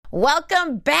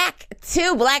Welcome back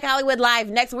to Black Hollywood Live.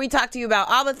 Next, we talk to you about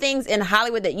all the things in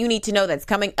Hollywood that you need to know that's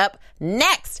coming up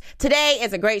next. Today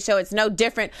is a great show. It's no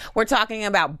different. We're talking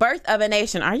about Birth of a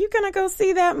Nation. Are you going to go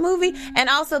see that movie? And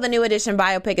also the New Edition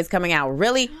biopic is coming out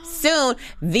really soon.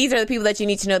 These are the people that you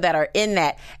need to know that are in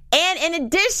that. And in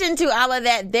addition to all of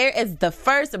that, there is the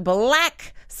first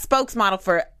Black spokesmodel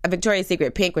for Victoria's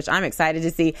Secret Pink, which I'm excited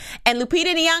to see. And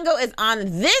Lupita Nyong'o is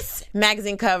on this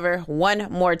magazine cover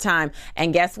one more time.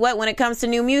 And guess what? When it comes to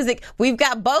new music, we've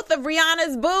got both of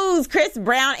Rihanna's boos, Chris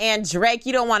Brown and Drake.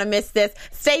 You don't want to miss this.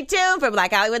 Stay tuned for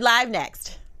Black Hollywood Live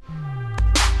next.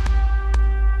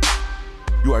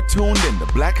 You are tuned in to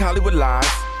Black Hollywood Live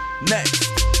next.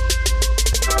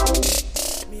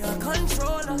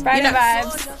 Friday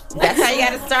vibes. That's how you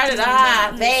got to start it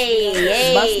off.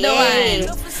 Hey.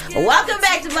 Welcome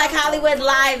back to Black Hollywood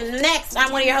Live Next.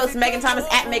 I'm one of your hosts, Megan Thomas,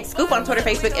 at Meg Scoop on Twitter,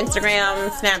 Facebook, Instagram,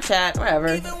 Snapchat,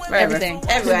 wherever. Everything.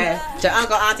 Everywhere. Your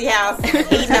uncle, auntie house,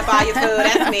 eating up all your food.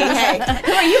 That's me. Hey,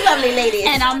 who are you lovely ladies?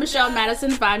 And I'm Michelle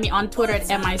Madison. Find me on Twitter at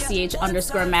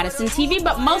MICH_Madison TV,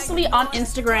 but mostly on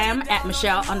Instagram at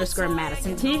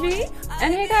Michelle_Madison TV.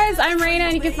 And hey guys, I'm Raina,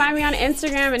 and you can find me on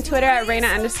Instagram and Twitter at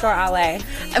Raina_LA.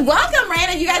 Welcome,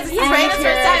 Raina. You guys, this is Raina's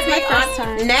first time being first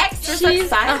on time. Next. We're so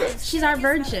excited. She's our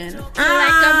virgin. Like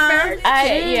Ah. a virgin.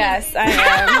 Yes, I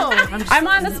am. I'm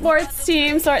on the sports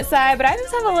team sort side, but I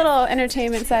just have a little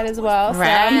entertainment side as well. So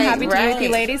I'm happy to be with you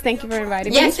ladies. Thank you for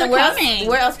inviting me. Yes, and coming.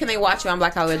 where else can they watch you on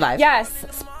Black Hollywood Live? Yes,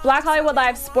 Black Hollywood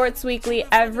Live Sports Weekly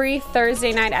every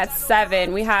Thursday night at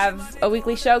 7. We have a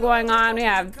weekly show going on. We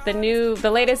have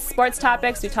the latest sports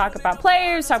topics. We talk about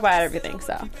players, talk about everything.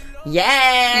 So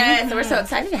Yes, so we're so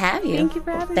excited to have you. Thank you for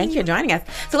having me. Thank you for joining us.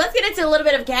 So let's get into a little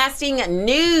bit of casting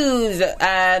news.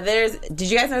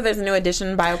 Did you guys know there's a New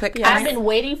Edition biopic? Yeah. I've been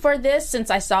waiting for this since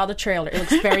I saw the trailer. It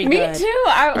looks very me good. too.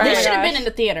 This should have been in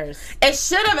the theaters. It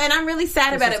should have, and I'm really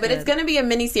sad about it, but it's going to be a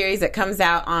miniseries that comes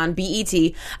out on BET.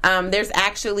 There's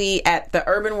actually, at the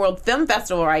Urban World Film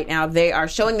Festival right now, they are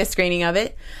showing the screening of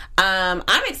it.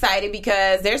 I'm excited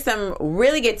because there's some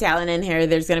really good talent in here.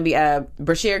 There's going to be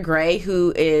Brashear Gray,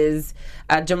 who is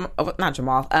on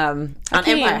Empire.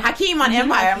 Hakeem on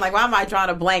Empire. I'm like, why am I drawing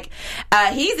a blank?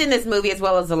 He's in this movie, as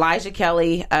well as Elijah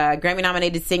Kelly,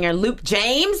 Grammy-nominated singer Luke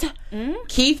James,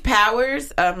 Keith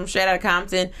Powers from Straight Outta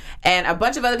Compton, and a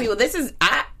bunch of other people.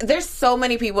 There's so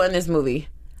many people in this movie.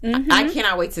 I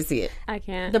cannot wait to see it. I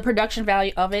can't. The production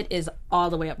value of it is all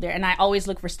the way up there, and I always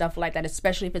look for stuff like that,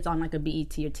 especially if it's on like a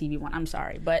BET or TV one. I'm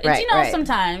sorry, but it's,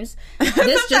 sometimes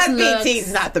this just looks.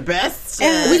 BET's not the best.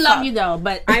 We love you though,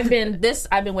 but I've been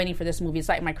waiting for this movie. It's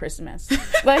like my Christmas.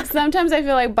 Like sometimes I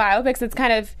feel like biopics, it's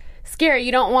kind of scary.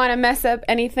 You don't want to mess up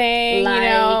anything, Like you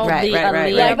know. Right.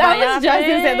 Like that was just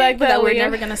said, like that we're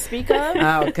never gonna speak of.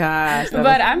 Oh gosh.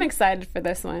 But I'm excited for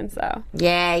this one. So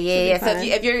yeah. So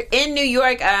if you're in New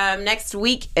York next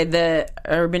week at the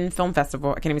Urban Film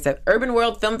Festival, I can't even say it, Urban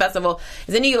World Film Festival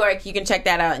is in New York. You can check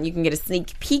that out, and you can get a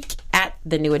sneak peek at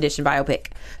the New Edition biopic.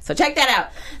 So check that out.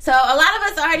 So a lot of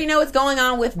us already know what's going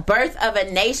on with Birth of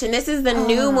a Nation. This is the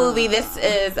new movie. This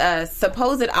is a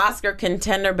supposed Oscar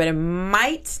contender, but it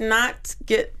might not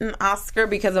get an Oscar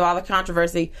because of all the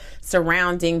controversy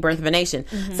surrounding Birth of a Nation.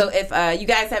 So if you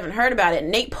guys haven't heard about it,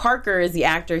 Nate Parker is the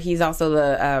actor. He's also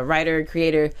the writer,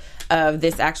 creator of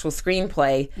this actual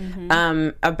screenplay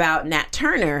about Nat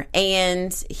Turner.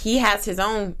 And he has his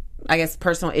own, I guess,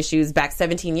 personal issues. Back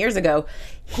 17 years ago,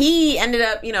 he ended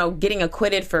up, getting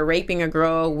acquitted for raping a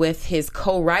girl with his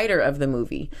co-writer of the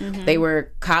movie. They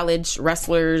were college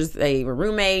wrestlers. They were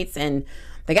roommates, and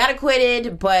they got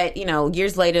acquitted, but,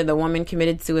 years later, the woman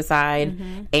committed suicide,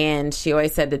 and she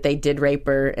always said that they did rape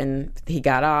her, and he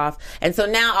got off. And so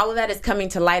now all of that is coming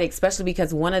to light, especially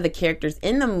because one of the characters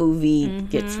in the movie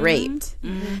gets raped.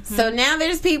 So now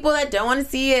there's people that don't want to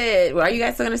see it. Are you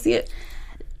guys still going to see it?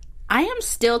 I am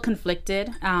still conflicted.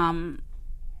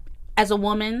 As a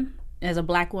woman, as a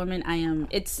black woman,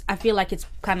 I feel like it's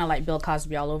kind of like Bill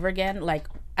Cosby all over again. Like,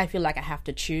 I feel like I have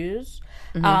to choose.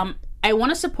 I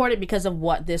want to support it because of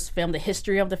what this film, the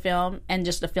history of the film, and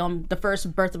just the film, the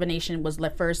first Birth of a Nation was the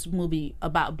first movie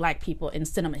about black people in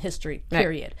cinema history,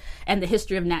 period. Right. And the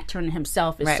history of Nat Turner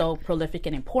himself is so prolific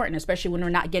and important, especially when we're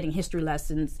not getting history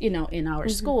lessons, in our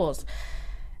schools.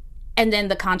 And then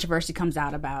the controversy comes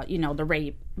out about, the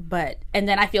rape. And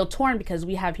then I feel torn because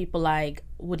we have people like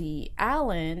Woody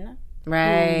Allen, who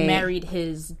married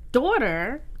his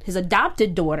daughter, his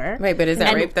adopted daughter. Wait, but is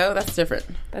that rape though? That's different.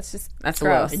 That's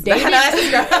gross. David,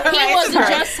 he wasn't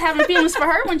just having feelings for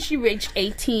her when she reached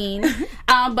 18.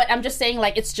 But I'm just saying,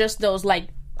 like, it's just those, like,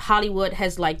 Hollywood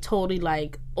has, like, totally,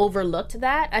 like, overlooked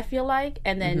that, I feel like.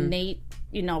 And then Nate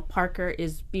Parker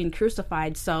is being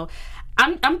crucified. So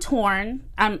I'm torn.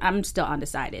 I'm still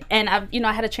undecided. And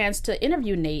I had a chance to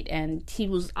interview Nate, and he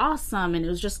was awesome. And it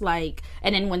was just like,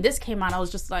 and then when this came out, I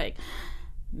was just like,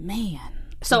 man.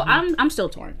 So I'm still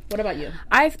torn. What about you?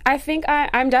 I think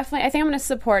I'm going to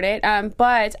support it,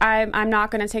 but I'm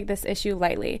not going to take this issue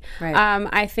lightly. Right.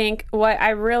 I think what I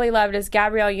really loved is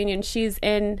Gabrielle Union. She's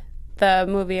in the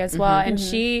movie as well, and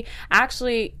she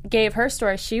actually gave her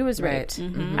story. She was raped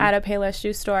at a Payless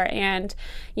shoe store, and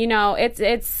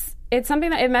it's something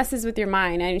that it messes with your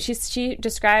mind. And she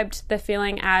described the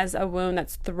feeling as a wound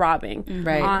that's throbbing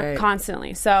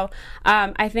constantly. So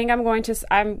I think I'm going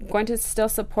to still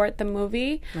support the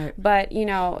movie, but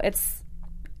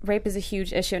rape is a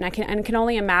huge issue, and I can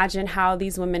only imagine how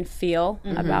these women feel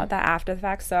about that after the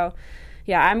fact. So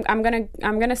yeah, I'm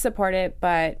gonna support it,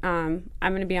 but I'm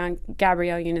gonna be on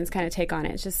Gabrielle Union's kind of take on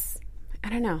it. It's just, I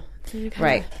don't know.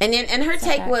 Right. And her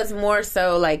take was more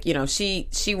so like,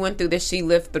 she went through this, she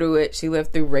lived through it, she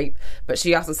lived through rape, but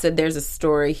she also said there's a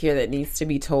story here that needs to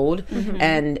be told.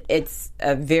 And it's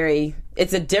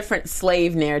a different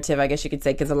slave narrative, I guess you could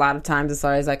say, because a lot of times it's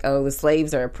always like, oh, the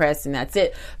slaves are oppressed and that's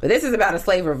it. But this is about a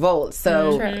slave revolt.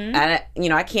 So,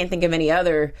 I can't think of any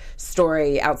other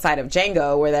story outside of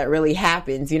Django where that really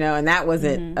happens, and that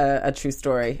wasn't a true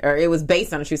story, or it was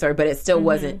based on a true story, but it still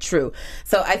wasn't true.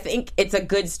 So I think it's a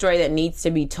good story that needs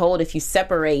to be told if you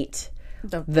separate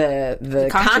the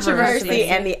controversy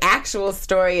and the actual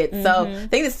story itself. I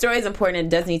think the story is important and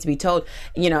it does need to be told.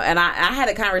 And I had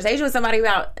a conversation with somebody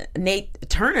about Nate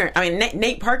Parker.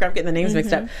 I'm getting the names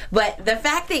mixed up. But the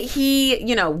fact that he,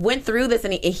 went through this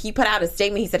and he put out a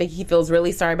statement. He said he feels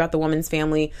really sorry about the woman's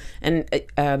family and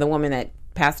the woman that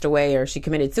passed away, or she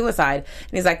committed suicide.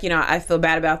 And he's like, I feel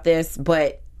bad about this,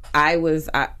 but I was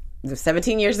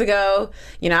 17 years ago,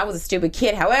 I was a stupid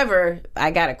kid. However,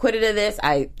 I got acquitted of this.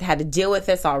 I had to deal with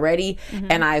this already,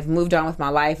 and I've moved on with my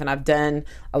life, and I've done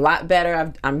a lot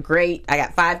better. I'm great. I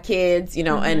got 5 kids,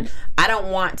 and I don't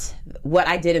want what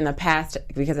I did in the past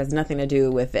because it has nothing to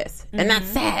do with this. And that's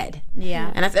sad.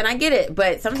 Yeah. And I get it.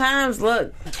 But sometimes,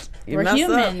 look, we're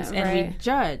humans and we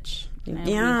judge. And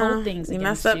we hold things against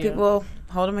mess up, people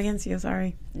hold them against you.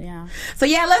 Sorry. Yeah. So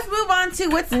let's move on to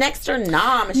what's next or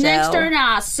nah, Michelle. Next or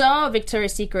nah. So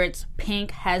Victoria's Secret's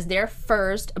Pink has their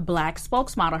first black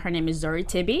spokesmodel. Her name is Zuri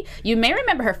Tibby. You may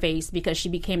remember her face because she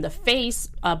became the face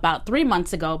about 3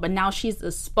 months ago, but now she's a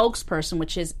spokesperson,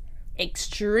 which is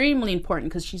extremely important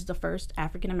because she's the first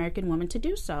African-American woman to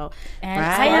do so. And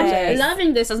I am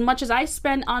loving this. As much as I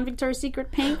spend on Victoria's Secret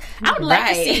Pink, I would like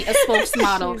to see a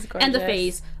spokesmodel and the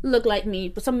face look like me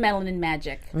with some melanin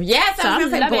magic. Yes, I was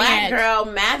going to say black girl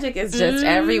magic is just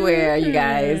everywhere, you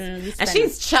guys. And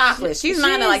she's chocolate. She's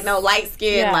not like no light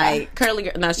skin, like curly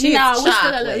girl. No, she's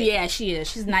chocolate. Yeah, she is.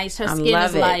 She's nice. Her skin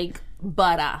is like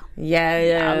butter.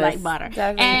 Yeah, I like butter.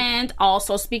 Definitely. And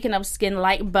also, speaking of skin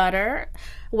like butter,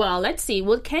 well, let's see.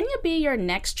 Will Kenya be your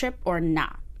next trip or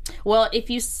not? Well, if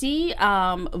you see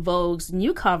Vogue's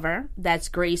new cover, that's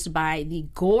graced by the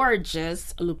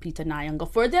gorgeous Lupita Nyong'o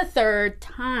for the 3rd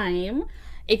time.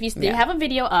 If you they have a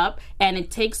video up, and it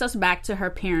takes us back to her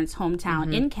parents'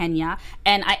 hometown in Kenya,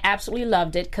 and I absolutely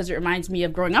loved it because it reminds me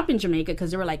of growing up in Jamaica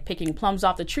because they were like picking plums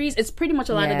off the trees. It's pretty much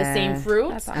a lot of the same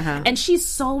fruits, and she's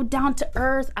so down to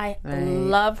earth. I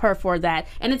love her for that,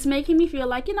 and it's making me feel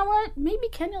like, you know what, maybe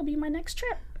Kenya will be my next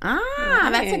trip.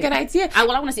 That's a good idea. I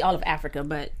want to see all of Africa,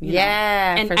 but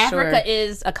and for Africa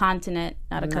is a continent,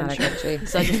 not a country.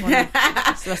 So I just want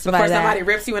to before somebody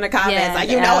rips you in the comments,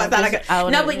 it's not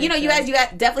a. No, but you guys,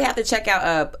 definitely have to check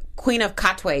out Queen of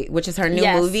Katwe, which is her new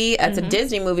movie. It's a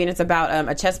Disney movie, and it's about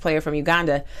a chess player from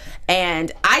Uganda.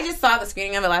 And I just saw the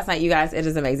screening of it last night, you guys. It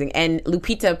is amazing. And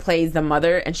Lupita plays the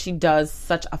mother, and she does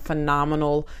such a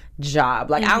phenomenal job.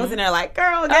 Like, I was in there like,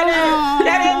 girl, get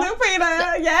in,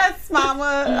 Lupita. Yes,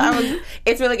 mama.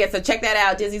 It's really good. So check that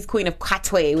out. Disney's Queen of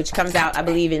Katwe, which comes out, I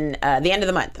believe, in the end of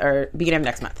the month or beginning of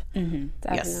next month.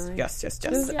 Yes. This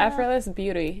is effortless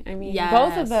beauty. I mean,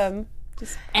 both of them.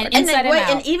 And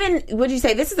even would you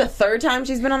say this is the 3rd time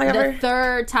she's been on the cover? The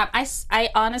 3rd time. I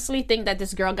honestly think that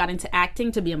this girl got into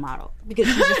acting to be a model because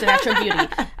she's just a natural beauty.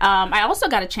 I also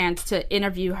got a chance to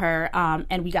interview her,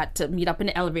 and we got to meet up in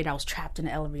the elevator. I was trapped in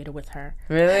the elevator with her.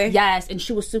 Really? Yes, and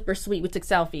she was super sweet. We took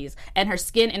selfies, and her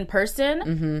skin in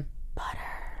person, butter.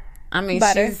 I mean,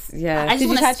 she's, I just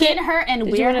want to skin her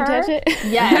and wear her. Touch it?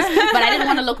 Yes, but I didn't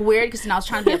want to look weird because I was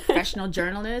trying to be a professional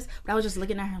journalist. But I was just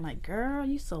looking at her like, girl,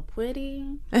 you so pretty.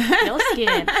 Your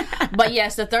skin. But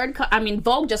yes, the 3rd,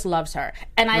 Vogue just loves her.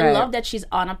 And I love that she's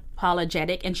on a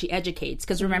unapologetic, and she educates.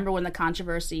 Because remember when the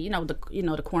controversy,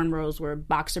 the cornrows were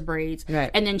boxer braids,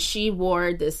 right? And then she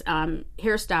wore this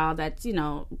hairstyle that's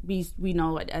we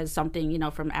know it as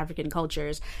something from African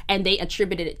cultures, and they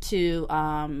attributed it to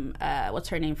what's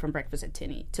her name from Breakfast at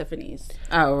Tiffany's?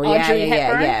 Oh,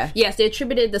 yeah. Yes, they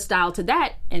attributed the style to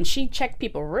that, and she checked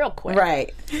people real quick,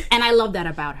 right? And I love that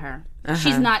about her.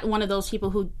 She's not one of those people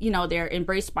who, they're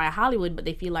embraced by Hollywood, but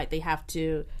they feel like they have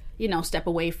to, step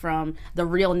away from the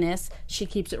realness. She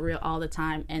keeps it real all the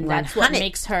time, and that's what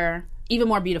makes her even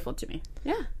more beautiful to me.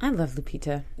 Yeah. I love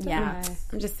Lupita. Yeah.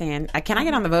 I'm just saying. Can I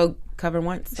get on the Vogue cover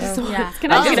once? Yeah.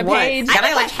 Can I get a page? Can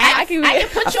I I can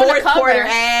put you on the cover.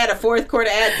 fourth quarter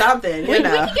ad, something. We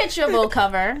can get you a Vogue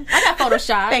cover. I got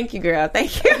Photoshop. Thank you, girl.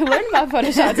 Thank you. Learn about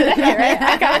Photoshop today, right?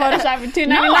 I got Photoshop for $2.99.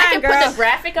 No, I can girl. put the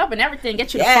graphic up and everything.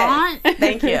 Get you the font.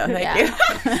 Thank you. Thank you.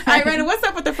 All right, Raina, what's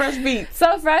up with the Fresh Beats?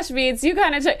 So Fresh Beats, you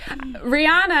kind of took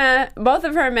Rihanna. Both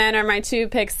of her men are my 2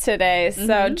 picks today.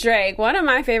 So Drake, one of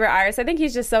my favorite artists. I think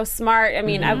he's just so smart. I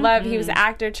mean, I love. He was an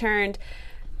actor turned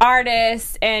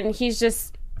artist, and he's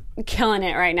just killing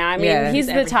it right now. I mean, he's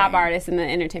the top artist in the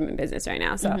entertainment business right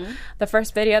now. So the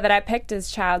first video that I picked is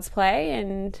Child's Play,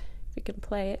 and if we can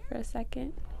play it for a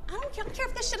second. I don't care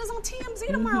if this shit is on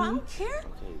TMZ tomorrow. I don't care.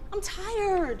 I'm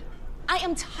tired. I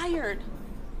am tired.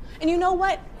 And you know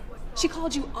what? She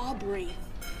called you Aubrey.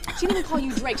 She didn't even call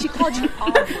you Drake. She called you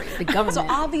Aubrey. The government. So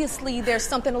obviously there's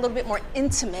something a little bit more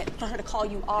intimate for her to call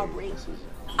you Aubrey.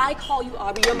 I call you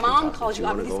Aubrey. Your mom calls you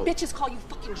Aubrey. These bitches call you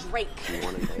fucking Drake.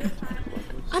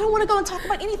 I don't want to go and talk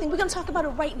about anything. We're going to talk about it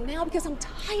right now because I'm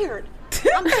tired.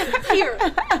 I'm tired.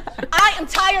 I am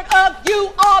tired of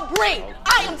you, Aubrey.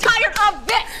 I am tired of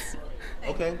this.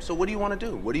 Okay, so what do you want to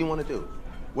do? What do you want to do?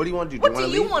 What do you want to do? What do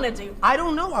you want to do? I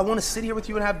don't know. I want to sit here with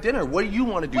you and have dinner. What do you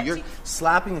want to do? You're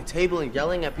slapping the table and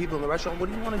yelling at people in the restaurant. What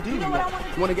do you want to do? You know what I want to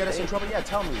do? You want to get us in trouble? Yeah,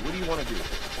 tell me. What do you want to do?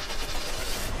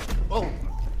 Oh.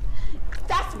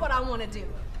 That's what I want to do.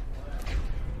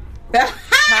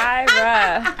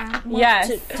 Tyra. Yes.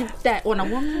 To do that on a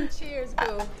woman. Cheers,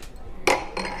 boo.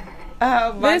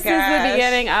 Oh my This is the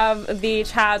beginning of the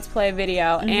Child's Play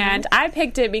video, and I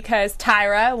picked it because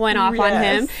Tyra went off on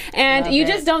him, and you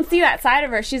just don't see that side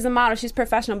of her. She's a model, she's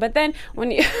professional, but then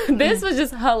when you, this was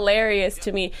just hilarious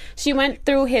to me. She went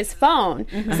through his phone.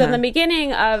 So in the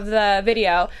beginning of the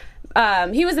video,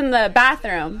 he was in the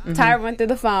bathroom. Tyra went through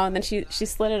the phone, then she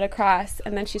slid it across,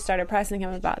 and then she started pressing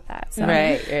him about that. So,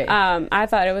 right. I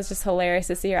thought it was just hilarious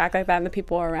to see her act like that, and the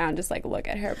people around just like look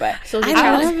at her. But So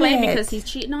Child's Play because he's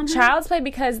cheating on her? Child's Play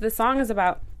because the song is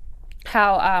about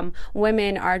how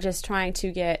women are just trying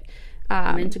to get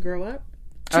Men to grow up?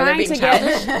 trying to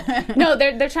get no,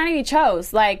 they're trying to be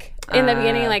chose. Like in the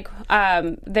beginning, like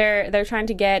they're trying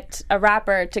to get a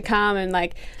rapper to come and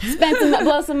like spend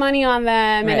blow some money on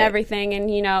them and everything, and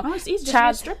it's easy to be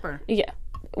a stripper. Yeah.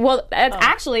 Well,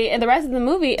 actually, in the rest of the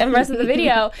movie and the rest of the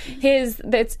video,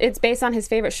 it's based on his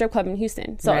favorite strip club in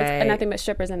Houston. So it's nothing but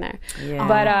strippers in there. Yeah.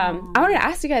 But I wanted to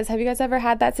ask you guys: have you guys ever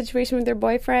had that situation with your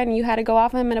boyfriend? And you had to go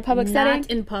off him in a public setting?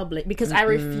 Not in public because I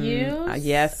refuse.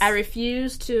 Yes, I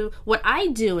refuse to. What I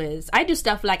do is I do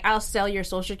stuff like I'll sell your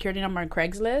social security number on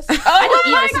Craigslist. Oh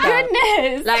my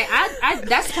goodness! Like I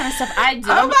that's the kind of stuff I do.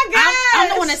 Oh my god! I'm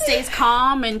the one that stays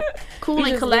calm and cool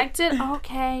and collected.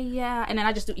 Okay, yeah, and then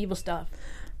I just do evil stuff.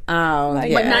 Oh,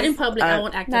 but not in public. I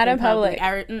won't act not up in public.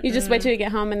 You just wait till you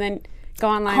get home and then go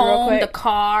online real quick. The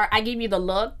car. I give you the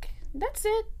look. That's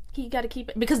it. You got to keep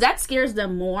it because that scares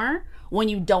them more when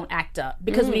you don't act up.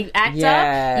 Because when you act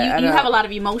up, you have a lot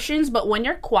of emotions. But when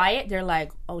you're quiet, they're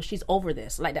like, "Oh, she's over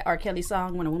this." Like that R. Kelly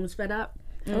song, "When a Woman's Fed Up."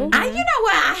 You know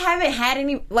what? I haven't had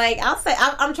any. Like, I'll say,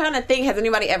 I'm trying to think. Has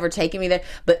anybody ever taken me there?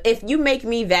 But if you make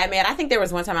me that mad, I think there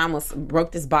was one time I almost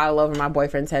broke this bottle over my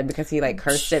boyfriend's head because he like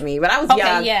cursed at me. But I was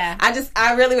young. Yeah.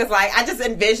 I really was like, I just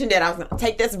envisioned it. I was gonna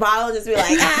take this bottle and just be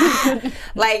like, ah.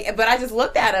 Like, but I just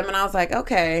looked at him and I was like,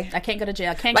 okay, I can't go to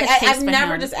jail. Can't like, catch case I've for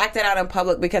never him. just acted out in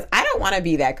public because I don't want to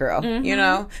be that girl. You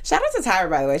know. Shout out to Tyra,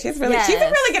 by the way. She's a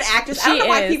really good actress. I don't know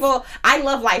why people. I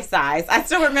love Life Size. I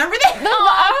still remember that.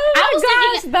 I was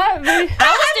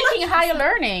thinking Higher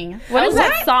Learning. What is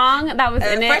that song that was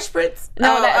in it? Fresh Prince?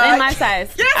 No, in Life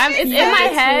Size. Yes, it's in my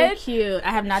head. So cute. I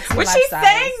have not seen Was Life she Size.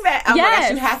 saying that? Oh my gosh,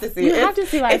 Yes. you have to see it. You have to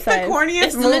see Life Size. It's the corniest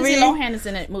It's movie. Lindsay Lohan is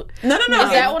in it. No. Is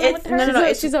that one with her?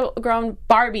 No. She's a grown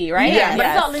Barbie, right? Yeah. But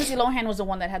I thought Lindsay Lohan was the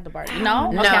one that had the Barbie.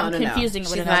 No? No, Okay, I'm no. confusing it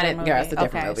with She's another not it. movie. Girl, it's a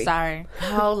different movie. Sorry.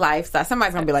 Oh, Life Size.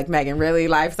 Somebody's gonna be like, Megan, really?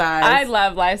 Life Size? I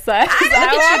love Life Size.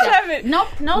 No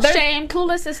shame.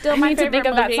 Clueless is still I my need to favorite think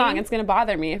of that movie. song. It's gonna bother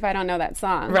bother me if I don't know that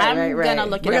song. Right, I'm right. gonna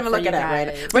look it We're up gonna look for it you up, right?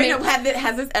 guys. But you know,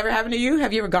 has this ever happened to you?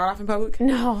 Have you ever gone off in public?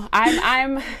 No,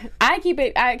 I keep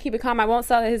it calm. I won't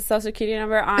sell his social security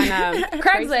number on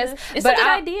Craigslist. It's a good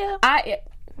idea. I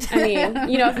mean,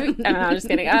 you know, I'm just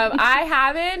kidding. I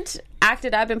haven't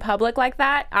acted up in public like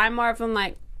that. I'm more of them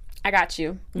like, I got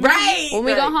you. Right. When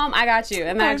we go home, I got you.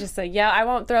 And then I just say, yeah, I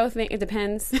won't throw things. It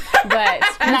depends. But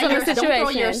not your situation. Don't throw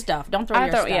your stuff. Don't throw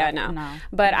your stuff. Yeah, no.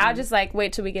 But I'll just like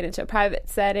wait till we get into a private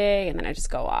setting, and then I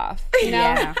just go off. You know,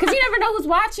 Yeah. because you never know who's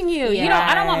watching you. You know,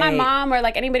 I don't want my mom or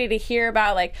like anybody to hear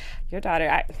about like your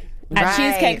daughter. At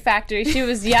Cheesecake Factory, she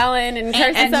was yelling and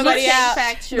cursing somebody out.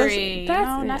 Factory.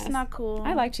 That's not cool.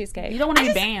 I like cheesecake. You don't want to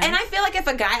be banned. And I feel like if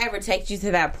a guy ever takes you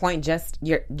to that point, just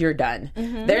you're done.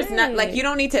 There's not like you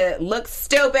don't need to look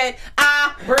stupid.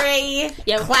 Clapping.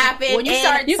 When you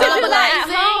start You can do that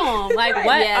at home. Like,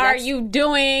 what are you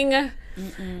doing?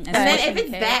 And then if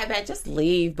it's that bad, just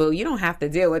leave, boo. You don't have to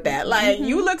deal with that. Like,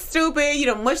 you look stupid. You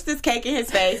done mushed this cake in his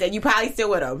face, and you probably still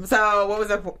with him. So what was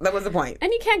the point?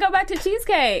 And you can't go back to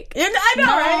cheesecake. And I know,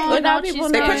 right? Without people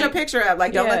They knowing. put your picture up.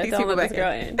 Like, don't let these people back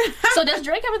in. So does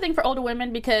Drake have a thing for older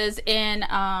women? Because in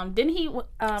didn't he do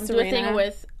a thing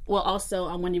with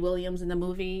also Wendy Williams in the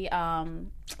movie?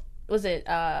 Was it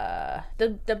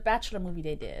the Bachelor movie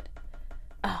they did?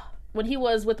 When he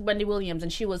was with Wendy Williams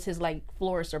and she was his like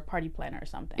florist or party planner or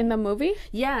something. In the movie?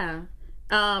 Yeah.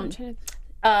 The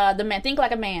Man, Think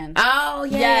Like a Man. Oh,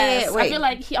 yeah. Yes. Wait. I feel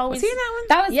like he always... Was he in that one?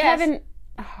 That was Yes. Kevin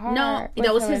Hart. No,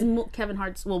 that was Kevin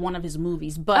Hart's, one of his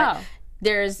movies. But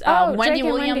there's Wendy Drake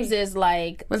and Williams Wendy. is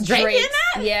like... Was Drake in Drake's,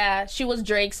 that? Yeah. She was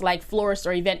Drake's like florist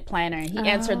or event planner. He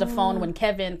answered the phone when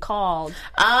Kevin called.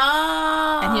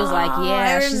 Oh. And he was like,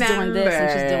 yeah, I she's doing this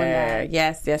and she's doing remember. that.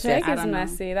 Yes. Drake I is don't know.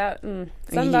 messy.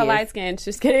 Something about light skin.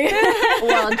 Just kidding.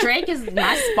 Well, Drake is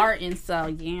not Spartan, so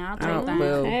yeah, I'll take that.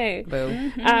 Boo. Hey.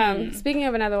 Boo. Speaking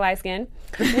of another light skin,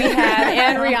 we have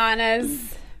and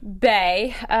Rihanna's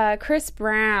bae, Chris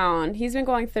Brown. He's been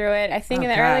going through it. I think in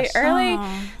the early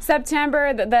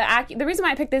September. The reason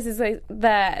why I picked this is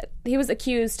that he was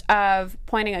accused of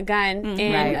pointing a gun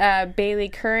in Bailey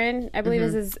Curran, I believe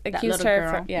is accused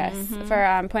her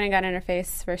for pointing a gun in her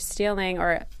face for stealing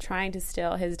or trying to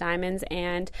steal his diamonds,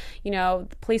 and the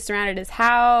police surrounded his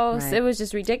house. Right. It was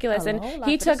just ridiculous, and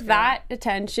he took that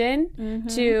attention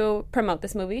to promote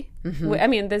this movie. I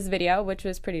mean, this video, which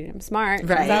was pretty damn smart.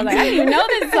 Right. So I was like, I didn't even know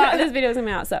this video was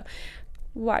coming out. So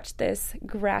watch this.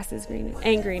 Grass is greener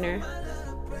and greener.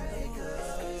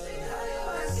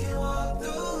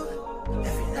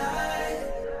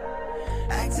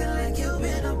 Acting like you've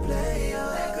been a player.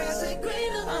 That grass ain't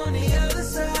greener on the other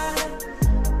side.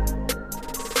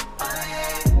 Oh,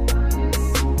 yeah.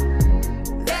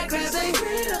 That grass ain't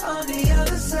greener on the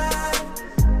other side.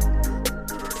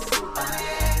 Oh,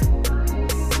 yeah.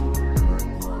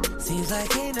 Seems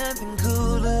like ain't nothing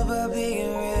cool about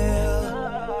being real.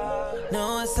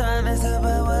 No one's time is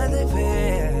about what they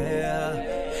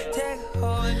feel. Take a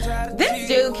hold and try to This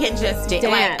dude can just dance.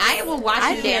 Like, I will watch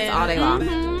him dance all day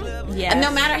long. Yes. And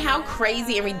no matter how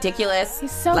crazy and ridiculous,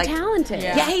 He's so talented.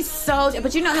 Yeah, he's so.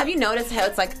 But have you noticed how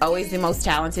it's like always the most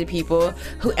talented people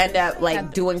who end up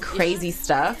like doing crazy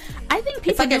stuff? I think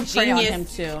It's people like a do prey on genius.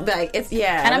 him too. Like it's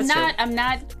And that's I'm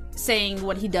not saying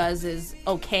what he does is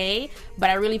okay, but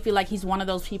I really feel like he's one of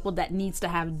those people that needs to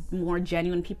have more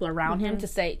genuine people around him to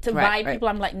vibe people.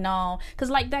 I'm like, no, because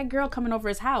like that girl coming over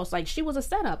his house, like she was a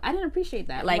setup. I didn't appreciate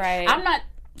that. Like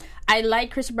I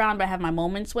like Chris Brown, but I have my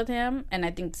moments with him, and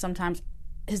I think sometimes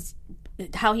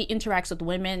how he interacts with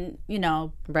women,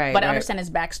 but I understand his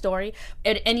backstory.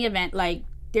 At any event, like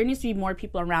there needs to be more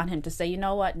people around him to say, you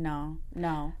know what, no,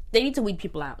 they need to weed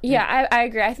people out. Yeah, I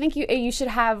agree. I think you should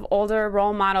have older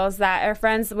role models that are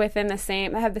friends within that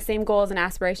have the same goals and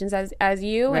aspirations as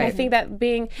you. And I think that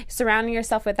surrounding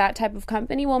yourself with that type of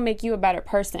company will make you a better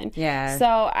person. Yeah.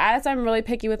 So that's why I'm really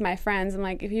picky with my friends. I'm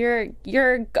like, if you're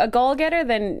a goal getter,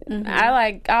 then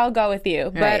I'll go with you.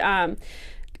 Right. But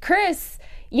Chris,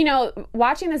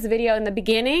 watching this video in the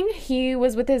beginning, he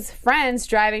was with his friends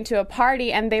driving to a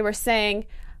party, and they were saying,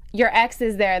 your ex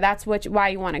is there, that's why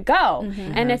you want to go.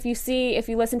 And if you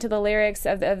listen to the lyrics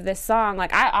of this song,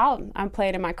 like I'm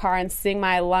playing in my car and sing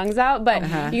my lungs out,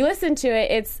 but you listen to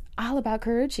it, it's all about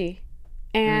Karrueche.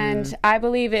 And I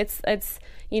believe it's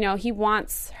he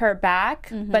wants her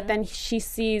back, but then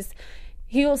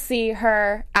he'll see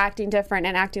her acting different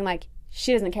and acting like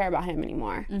she doesn't care about him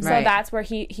anymore. So that's where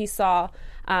he saw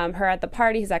her at the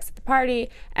party, his ex at the party,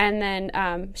 and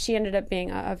then she ended up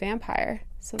being a vampire.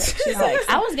 So she's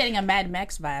I was getting a Mad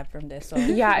Max vibe from this. So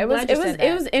yeah, it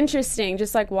was interesting,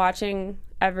 just like watching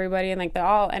everybody, and like they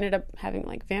all ended up having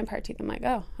like vampire teeth. I'm like,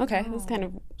 oh, okay, this is kind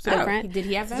of different. Did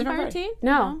he have vampire teeth?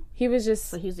 No, he was just.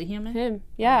 So he was a human. Him,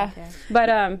 yeah. Oh, okay. But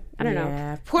I don't know.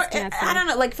 Yeah. Poor, I don't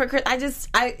know. Like for Chris,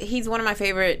 he's one of my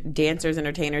favorite dancers,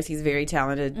 entertainers. He's very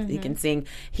talented. He can sing.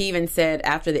 He even said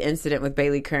after the incident with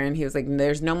Bailey Kern, he was like,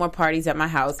 "There's no more parties at my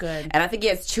house." Good. And I think he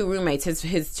has 2 roommates.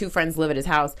 His 2 friends live at his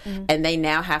house, and they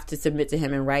now have to submit to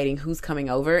him in writing who's coming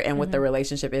over and what the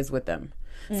relationship is with them.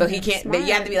 So he can't.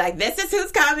 You have to be like, "This is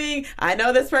who's coming. I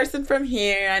know this person from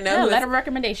here. I know." Letter of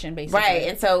recommendation, basically. Right,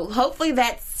 and so hopefully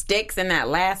that sticks and that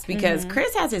lasts because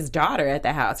Chris has his daughter at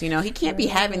the house. You know, he can't be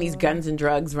having these guns and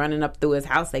drugs running up through his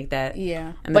house like that.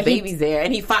 Yeah. And the baby's there.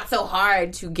 And he fought so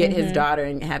hard to get his daughter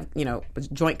and have,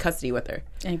 joint custody with her.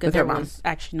 And because there was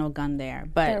actually no gun there.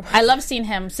 But I love seeing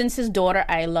him. Since his daughter,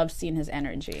 I love seeing his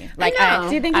energy. Like,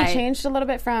 do you think he changed a little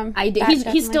bit from... I did.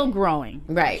 He's still growing.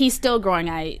 Right. He's still growing.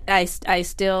 I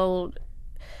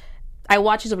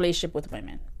watch his relationship with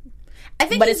women. I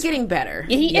think he's getting better.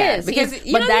 He is. Because,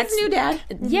 that's his new dad.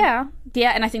 Yeah.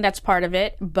 Yeah, and I think that's part of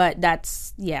it. But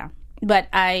But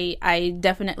I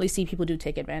definitely see people do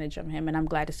take advantage of him, and I'm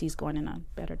glad to see he's going in a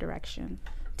better direction.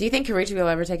 Do you think Karrueche will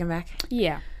ever take him back?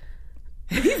 Yeah.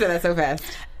 He said that so fast.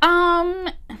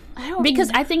 Because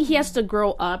I think he has to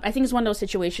grow up. I think it's one of those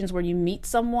situations where you meet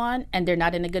someone and they're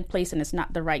not in a good place and it's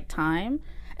not the right time.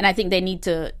 And I think they need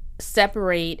to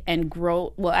separate and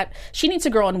grow. Well, she needs to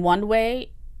grow in one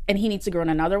way and he needs to grow in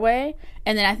another way.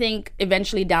 And then I think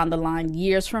eventually down the line,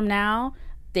 years from now,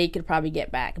 they could probably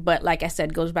get back. But like I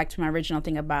said, goes back to my original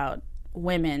thing about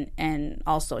women and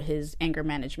also his anger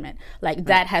management. Like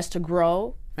that has to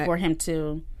grow for him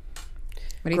to...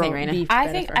 What do you think, Raina? I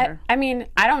think, I mean,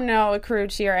 I don't know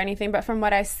Karrueche or anything, but from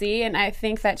what I see, and I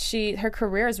think that her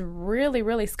career is really,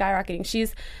 really skyrocketing.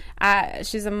 She's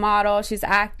a model, she's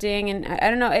acting, and I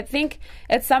don't know, I think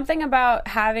it's something about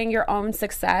having your own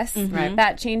success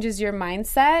that changes your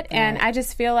mindset, and I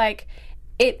just feel like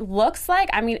it looks like,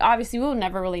 I mean, obviously we'll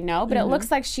never really know, but it looks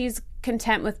like she's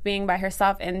content with being by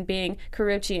herself and being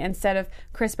Karrueche instead of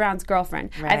Chris Brown's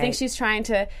girlfriend. Right. I think she's trying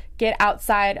to get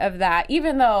outside of that,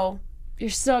 even though you're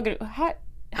still good.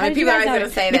 People are always going to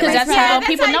say that. Because that's how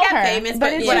people know her. Famous,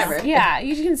 but whatever.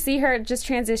 You can see her just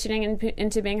transitioning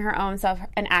into being her own self,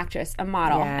 an actress, a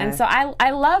model. Yeah. And so I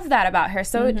love that about her.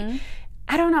 So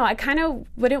I don't know. I kind of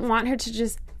wouldn't want her to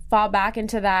just fall back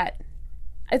into that.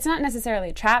 It's not necessarily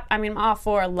a trap. I mean, I'm all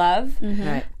for love.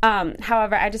 Right.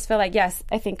 However, I just feel like, yes,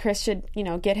 I think Chris should,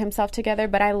 get himself together.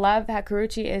 But I love that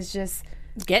Karrueche is just...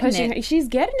 She's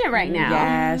getting it right now.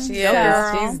 Yeah,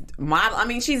 she's model. I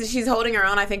mean, she's holding her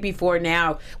own. I think before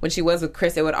now, when she was with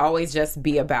Chris, it would always just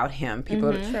be about him.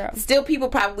 People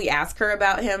probably ask her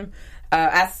about him.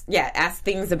 Ask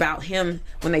things about him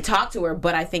when they talk to her,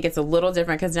 but I think it's a little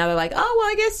different because now they're like, oh, well,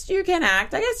 I guess you can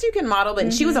act. I guess you can model.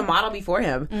 But she was a model before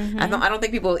him. I don't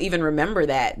think people even remember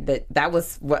that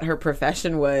was what her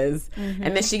profession was.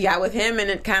 And then she got with him and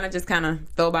it kind of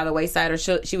fell by the wayside, or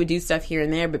she would do stuff here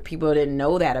and there, but people didn't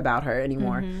know that about her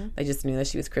anymore. They just knew that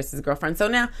she was Chris's girlfriend. So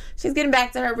now she's getting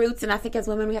back to her roots, and I think as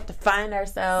women we have to find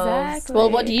ourselves. Exactly.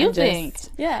 Well, what do you think?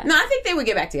 No, I think they would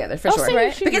get back together for sure.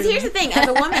 Right? Because here's the thing, as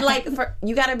a woman,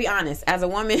 you got to be honest. As a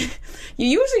woman, you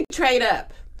usually trade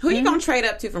up. Who you gonna trade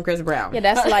up to from Chris Brown? Yeah,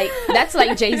 that's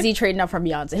like Jay-Z trading up from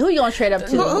Beyonce. Who you gonna trade up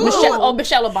to?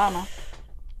 Michelle Obama.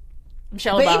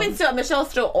 Even still,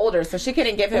 Michelle's still older, so she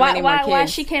couldn't give him any more kids. Why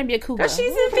she can't be a cougar? She's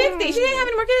in 50. She didn't have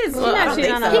any more kids. Well, I don't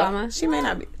think so. Obama. She may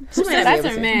not be. That's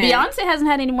her man. Beyonce hasn't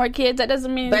had any more kids. That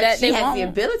doesn't mean that she has the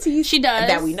abilities. She does,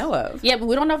 that we know of. Yeah, but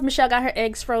we don't know if Michelle got her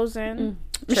eggs frozen.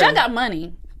 Michelle got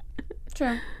money.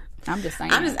 True. I'm just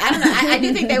saying. I don't know. I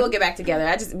do think they will get back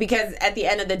together. Because at the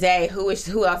end of the day, who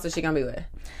else is she gonna be with?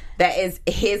 That is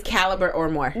his caliber or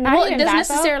more. Well, it doesn't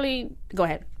necessarily. Go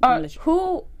ahead.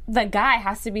 The guy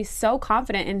has to be so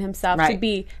confident in himself to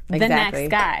be the next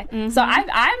guy. So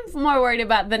I'm more worried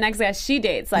about the next guy she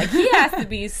dates. Like, he has to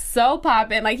be so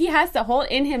poppin'. Like, he has to hold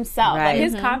in himself. Right. Like,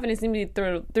 his confidence needs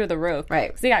to be through the roof.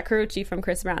 Right. So he got Karrueche from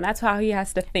Chris Brown. That's how he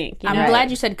has to think. I'm glad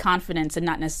you said confidence and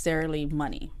not necessarily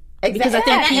money. Exactly. Because I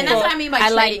think and that's what I mean by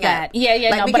trading like that. Up.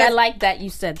 Yeah, but I like that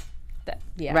you said that.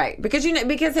 Yeah. Right. Because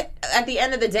at the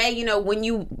end of the day, when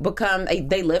you become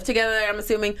they live together, I'm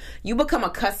assuming, you become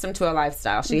accustomed to a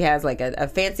lifestyle. She has like a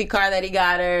fancy car that he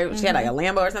got her. She had like a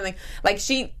Lambo or something. Like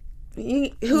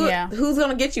who's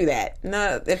gonna get you that?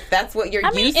 No, if that's what you're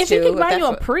used to. If you can buy you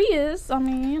a Prius, I'm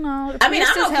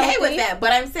okay with that.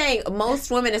 But I'm saying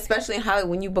most women, especially in Hollywood,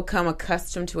 when you become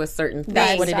accustomed to a certain thing,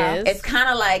 that's what it is. It's kind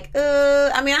of like,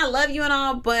 I love you and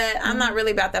all, but I'm not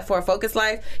really about that Ford Focus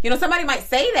life. Somebody might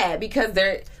say that because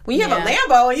when you have a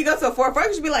Lambo and you go to a Ford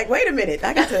Focus, you be like, wait a minute,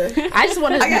 I gotta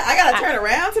turn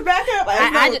around to back up.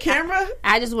 Camera.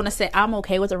 I just want to say I'm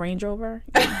okay with a Range Rover.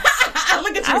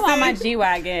 Look at you. I want my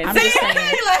G-Wagon. I'm just saying.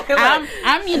 I'm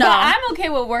okay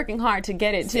with working hard to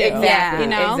get it too. Exactly.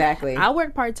 Exactly. I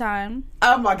work part-time.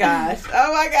 Oh my gosh.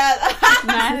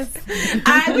 Nice. All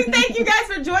right, we thank you guys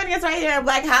for joining us right here at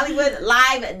Black Hollywood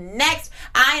Live. Next,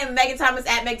 I am Megan Thomas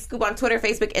at Meg Scoop on Twitter,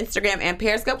 Facebook, Instagram, and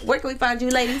Periscope. Where can we find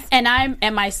you, ladies? And I'm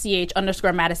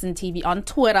MICH_Madison TV on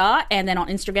Twitter, and then on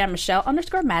Instagram,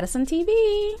 Michelle_Madison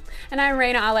TV. And I'm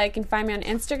Raina Ale. You can find me on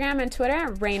Instagram and Twitter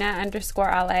at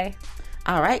Raina_Ale.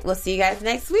 All right, we'll see you guys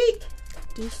next week.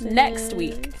 Next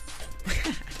week.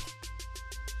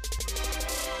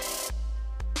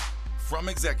 From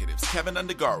executives Kevin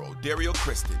Undergaro, Dario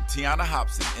Kristen, Tiana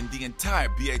Hobson, and the entire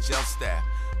BHL staff,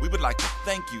 we would like to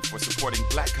thank you for supporting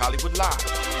Black Hollywood Live,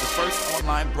 the first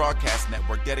online broadcast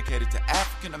network dedicated to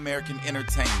African American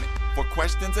entertainment. For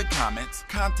questions and comments,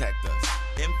 contact us.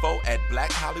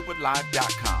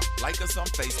 info@blackhollywoodlive.com. Like us on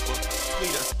Facebook,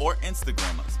 tweet us, or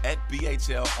Instagram us at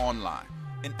BHL Online.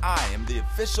 And I am the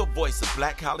official voice of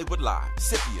Black Hollywood Live,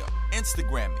 Scipio.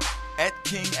 Instagram me at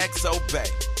KingXOBay.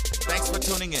 Thanks for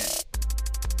tuning in.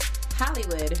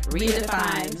 Hollywood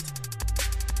Redefined.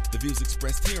 The views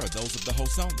expressed here are those of the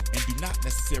host only and do not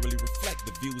necessarily reflect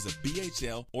the views of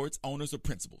BHL or its owners or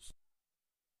principals.